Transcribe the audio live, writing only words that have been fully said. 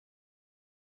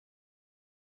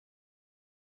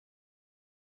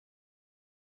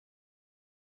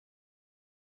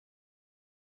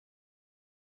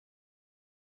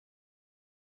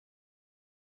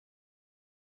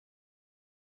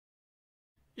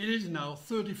It is now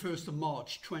 31st of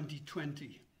March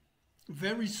 2020.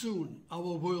 Very soon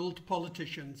our world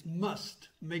politicians must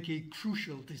make a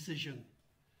crucial decision.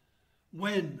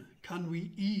 When can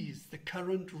we ease the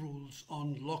current rules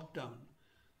on lockdown?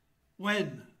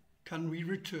 When can we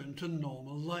return to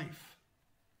normal life?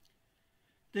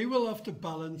 They will have to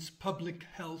balance public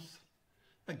health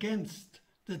against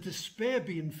the despair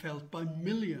being felt by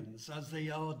millions as they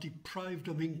are deprived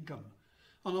of income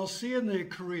and are seeing their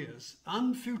careers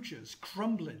and futures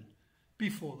crumbling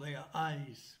before their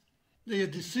eyes. Their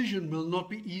decision will not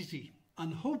be easy,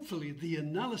 and hopefully the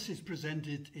analysis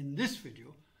presented in this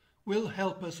video will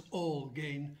help us all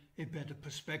gain a better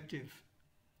perspective.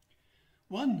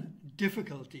 One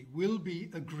difficulty will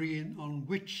be agreeing on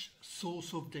which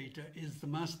source of data is the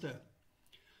master.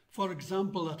 For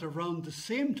example, at around the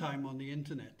same time on the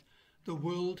internet, the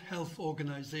World Health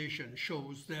Organization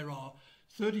shows there are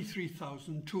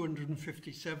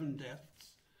 33,257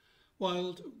 deaths,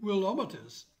 while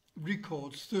Worldometers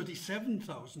records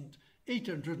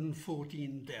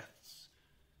 37,814 deaths.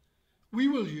 We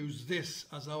will use this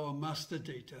as our master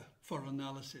data for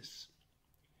analysis.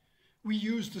 We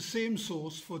use the same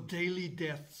source for daily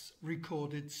deaths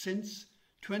recorded since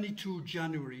 22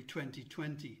 January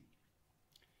 2020.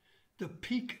 The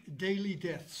peak daily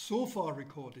deaths so far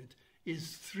recorded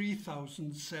is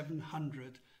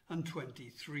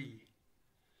 3,723.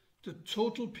 The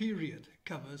total period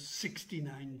covers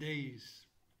 69 days.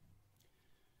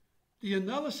 The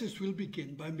analysis will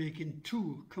begin by making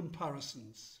two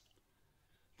comparisons.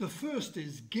 The first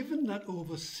is, given that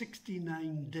over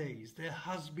 69 days there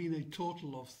has been a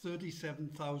total of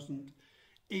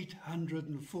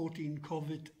 37,814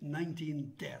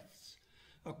 Covid-19 deaths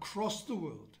across the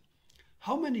world,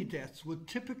 how many deaths would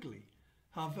typically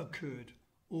have occurred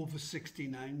over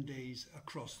 69 days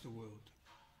across the world?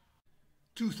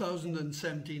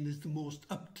 2017 is the most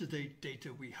up-to-date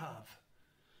data we have.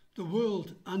 The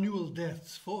world annual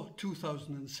deaths for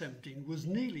 2017 was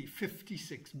nearly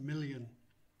 56 million.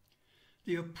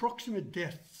 The approximate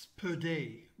deaths per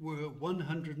day were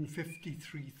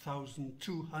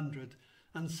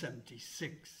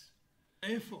 153,276.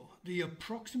 Therefore, the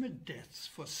approximate deaths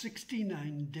for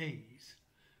 69 days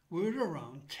were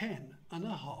around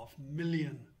 10.5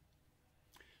 million.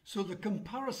 So the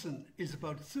comparison is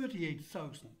about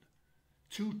 38,000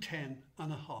 to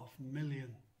 10.5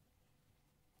 million.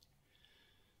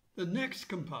 The next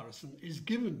comparison is,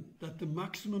 given that the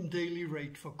maximum daily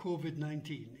rate for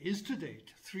Covid-19 is to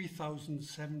date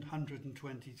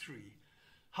 3,723.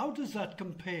 How does that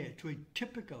compare to a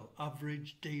typical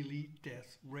average daily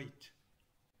death rate?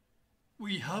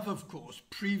 We have, of course,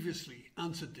 previously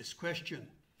answered this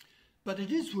question, but it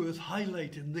is worth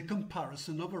highlighting the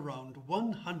comparison of around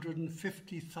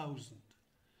 150,000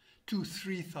 to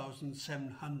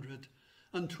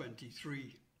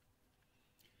 3,723.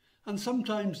 And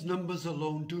sometimes numbers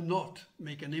alone do not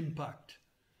make an impact.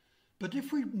 But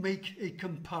if we make a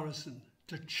comparison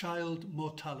to child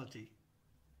mortality,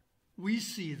 we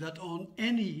see that on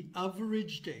any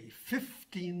average day,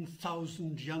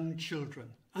 15,000 young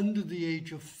children under the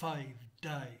age of 5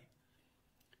 die.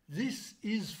 This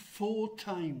is 4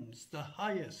 times the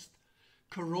highest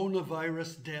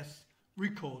coronavirus death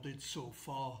recorded so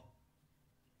far.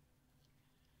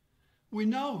 We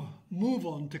now move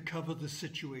on to cover the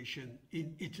situation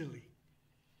in Italy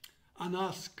and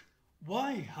ask,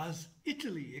 why has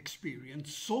Italy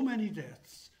experienced so many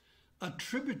deaths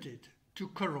attributed to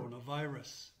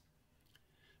coronavirus?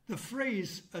 The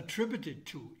phrase attributed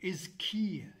to is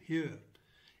key here.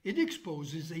 It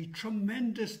exposes a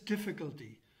tremendous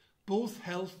difficulty both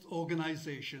health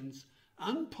organizations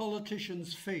and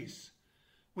politicians face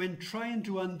when trying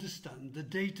to understand the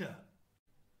data.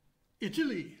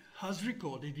 Italy has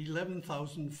recorded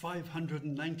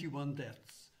 11,591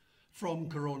 deaths from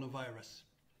coronavirus.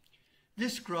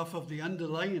 This graph of the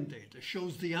underlying data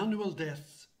shows the annual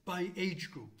deaths by age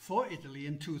group for Italy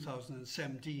in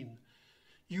 2017.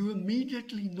 You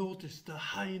immediately notice the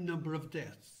high number of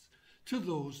deaths to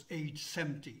those aged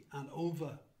 70 and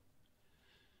over.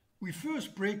 We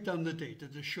first break down the data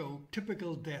to show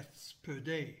typical deaths per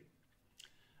day,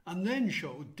 and then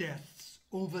show deaths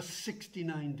over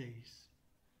 69 days.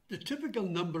 The typical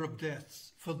number of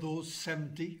deaths for those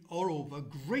 70 or over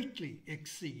greatly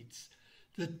exceeds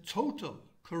the total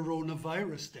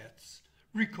coronavirus deaths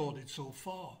recorded so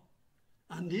far.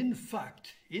 And in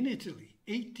fact, in Italy,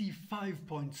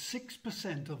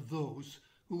 85.6% of those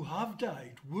who have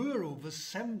died were over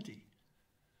 70.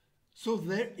 So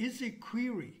there is a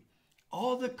query.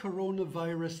 Are the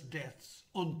coronavirus deaths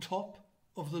on top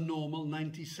of the normal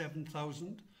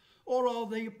 97,000, or are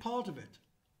they a part of it?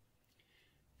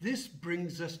 This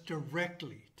brings us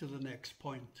directly to the next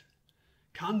point.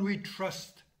 Can we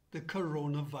trust the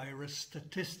coronavirus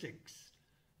statistics,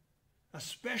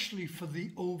 especially for the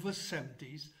over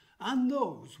 70s and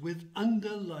those with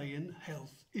underlying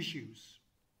health issues?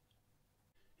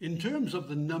 In terms of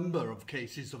the number of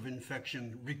cases of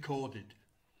infection recorded,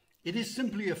 it is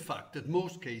simply a fact that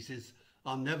most cases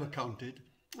are never counted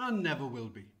and never will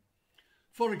be.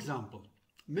 For example,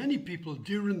 many people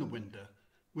during the winter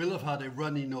will have had a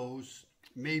runny nose,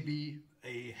 maybe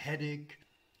a headache,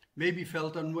 maybe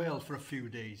felt unwell for a few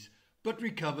days, but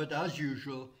recovered as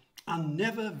usual and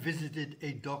never visited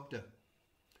a doctor.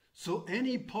 So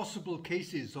any possible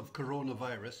cases of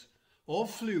coronavirus, or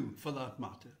flu for that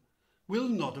matter, will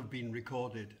not have been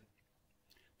recorded.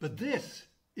 But this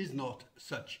is not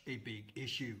such a big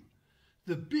issue.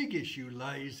 The big issue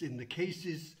lies in the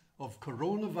cases of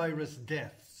coronavirus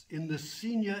deaths in the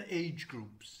senior age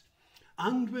groups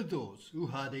and with those who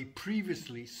had a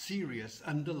previously serious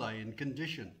underlying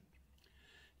condition.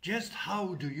 Just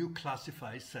how do you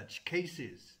classify such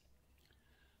cases?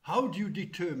 How do you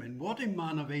determine what a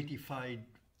man of 85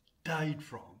 died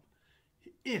from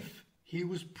if he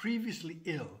was previously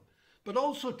ill but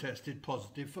also tested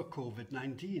positive for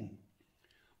Covid-19?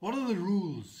 What are the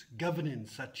rules governing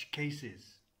such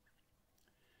cases?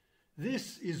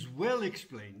 This is well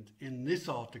explained in this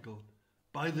article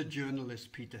by the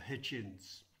journalist Peter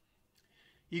Hitchens.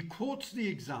 He quotes the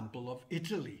example of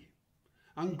Italy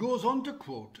and goes on to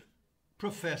quote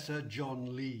Professor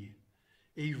John Lee,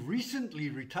 a recently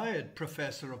retired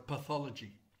professor of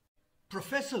pathology.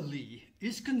 Professor Lee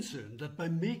is concerned that by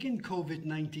making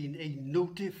Covid-19 a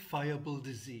notifiable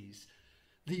disease,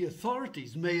 the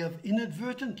authorities may have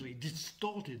inadvertently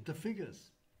distorted the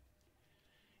figures.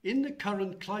 In the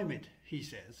current climate, he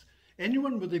says,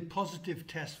 anyone with a positive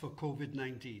test for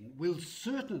Covid-19 will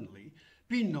certainly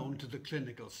be known to the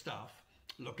clinical staff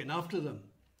looking after them.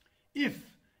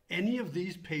 If any of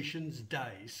these patients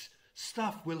dies,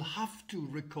 staff will have to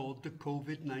record the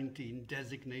Covid-19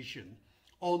 designation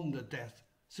on the death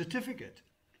certificate,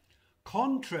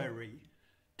 contrary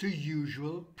to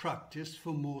usual practice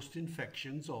for most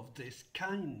infections of this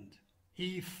kind.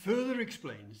 He further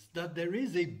explains that there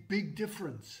is a big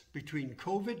difference between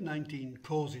Covid-19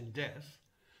 causing death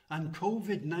and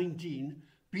Covid-19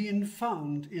 being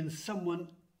found in someone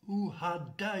who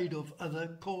had died of other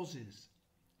causes.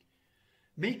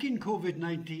 Making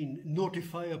Covid-19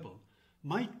 notifiable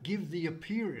might give the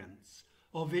appearance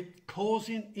of it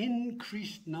causing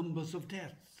increased numbers of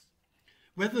deaths.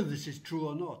 Whether this is true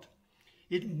or not,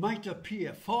 it might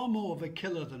appear far more of a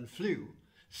killer than flu,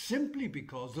 simply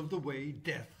because of the way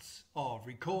deaths are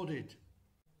recorded.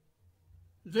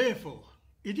 Therefore,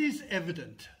 it is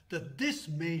evident that this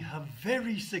may have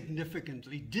very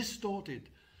significantly distorted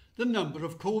the number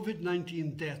of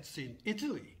Covid-19 deaths in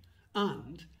Italy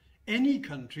and any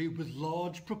country with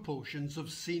large proportions of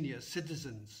senior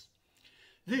citizens.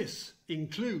 This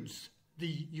includes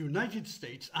the United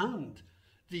States and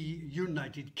the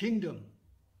United Kingdom.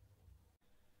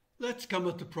 Let's come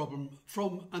at the problem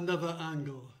from another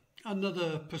angle,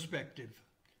 another perspective.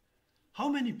 How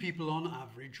many people on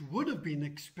average would have been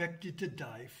expected to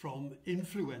die from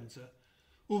influenza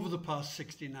over the past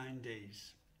 69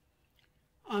 days?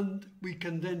 And we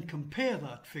can then compare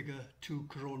that figure to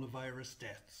coronavirus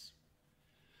deaths.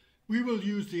 We will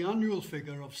use the annual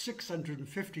figure of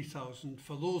 650,000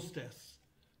 for those deaths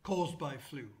caused by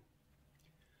flu.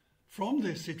 From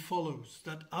this it follows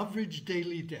that average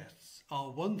daily deaths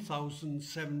are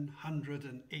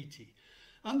 1,780,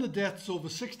 and the deaths over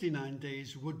 69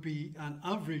 days would be an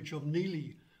average of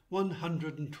nearly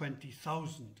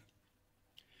 120,000.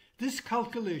 This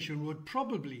calculation would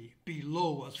probably be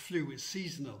low as flu is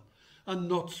seasonal and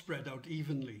not spread out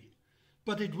evenly,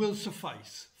 but it will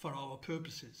suffice for our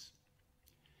purposes.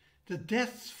 The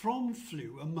deaths from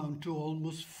flu amount to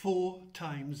almost 4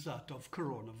 times that of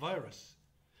coronavirus.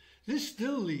 This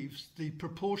still leaves the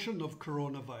proportion of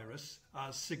coronavirus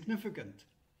as significant.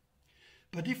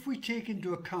 But if we take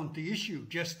into account the issue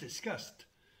just discussed,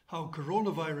 how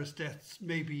coronavirus deaths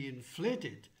may be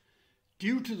inflated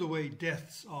due to the way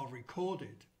deaths are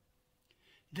recorded,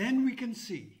 then we can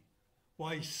see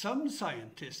why some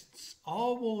scientists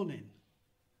are warning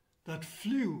that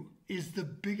flu is the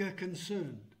bigger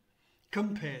concern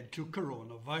compared to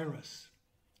coronavirus.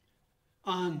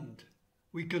 And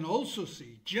we can also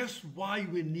see just why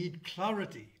we need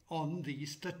clarity on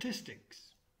these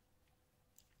statistics.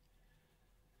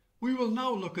 We will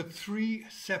now look at 3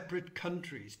 separate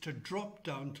countries to drop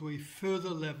down to a further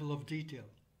level of detail.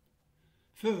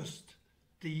 First,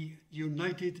 the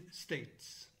United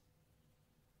States.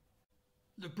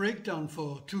 The breakdown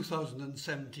for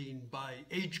 2017 by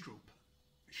age group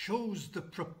shows the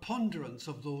preponderance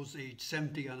of those aged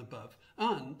 70 and above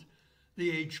and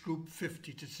the age group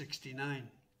 50 to 69.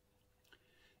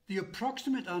 The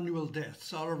approximate annual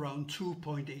deaths are around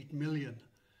 2.8 million,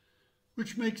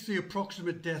 which makes the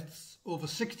approximate deaths over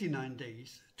 69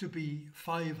 days to be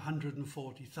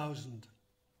 540,000.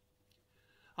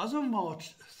 As of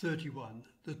March 31,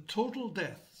 the total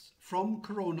deaths from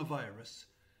coronavirus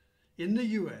in the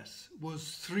US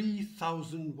was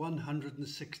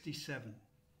 3,167.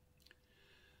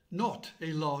 Not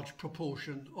a large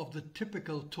proportion of the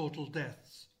typical total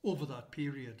deaths over that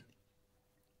period.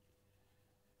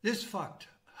 This fact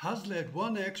has led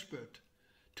one expert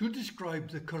to describe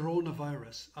the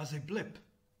coronavirus as a blip.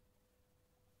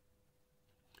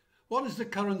 What is the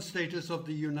current status of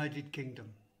the United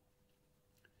Kingdom?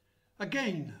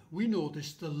 Again, we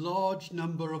notice the large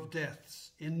number of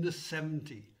deaths in the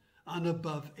 70 and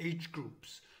above age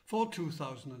groups for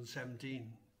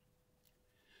 2017.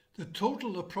 The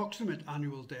total approximate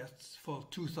annual deaths for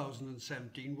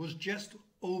 2017 was just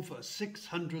over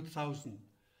 600,000,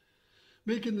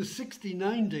 making the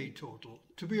 69-day total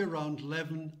to be around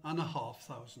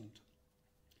 11,500.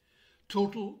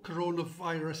 Total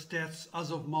coronavirus deaths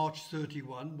as of March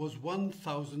 31 was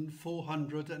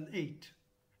 1,408.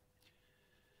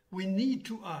 We need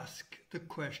to ask the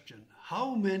question,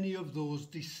 how many of those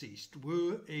deceased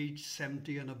were aged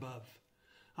 70 and above?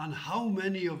 And how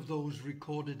many of those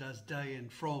recorded as dying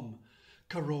from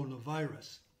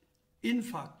coronavirus, in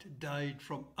fact, died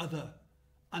from other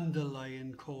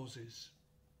underlying causes?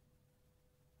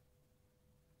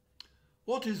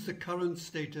 What is the current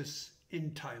status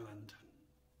in Thailand?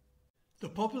 The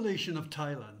population of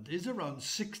Thailand is around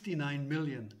 69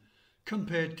 million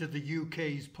compared to the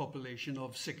UK's population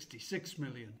of 66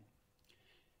 million.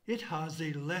 It has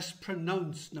a less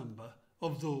pronounced number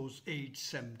of those aged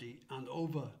 70 and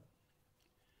over.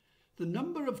 The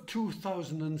number of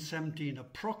 2017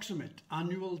 approximate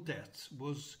annual deaths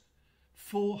was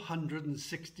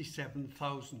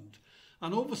 467,000,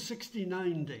 and over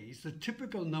 69 days the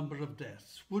typical number of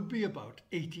deaths would be about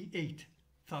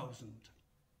 88,000.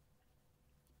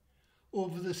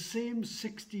 Over the same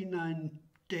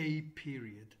 69-day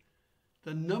period,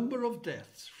 the number of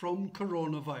deaths from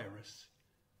coronavirus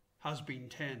has been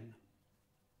 10.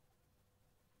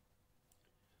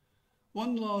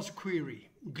 One last query.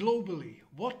 Globally,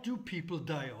 what do people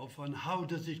die of and how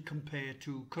does it compare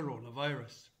to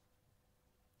coronavirus?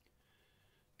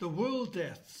 The world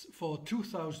deaths for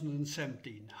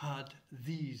 2017 had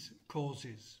these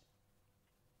causes.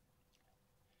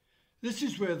 This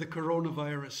is where the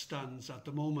coronavirus stands at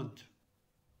the moment,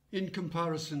 in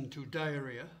comparison to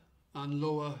diarrhea and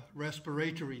lower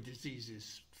respiratory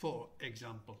diseases, for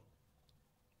example.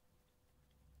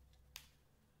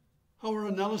 Our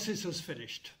analysis has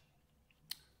finished.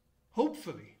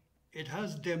 Hopefully, it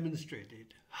has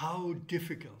demonstrated how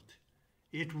difficult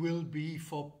it will be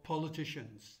for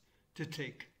politicians to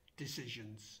take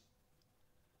decisions.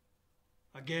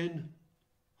 Again,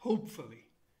 hopefully,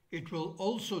 it will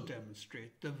also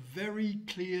demonstrate the very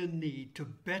clear need to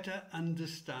better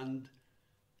understand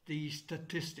the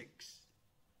statistics.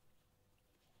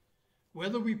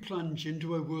 Whether we plunge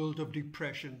into a world of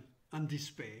depression and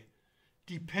despair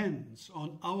depends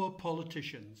on our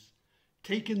politicians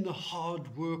taking the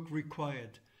hard work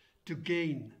required to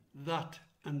gain that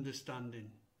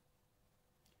understanding.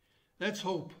 Let's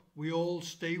hope we all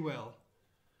stay well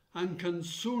and can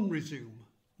soon resume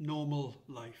normal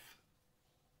life.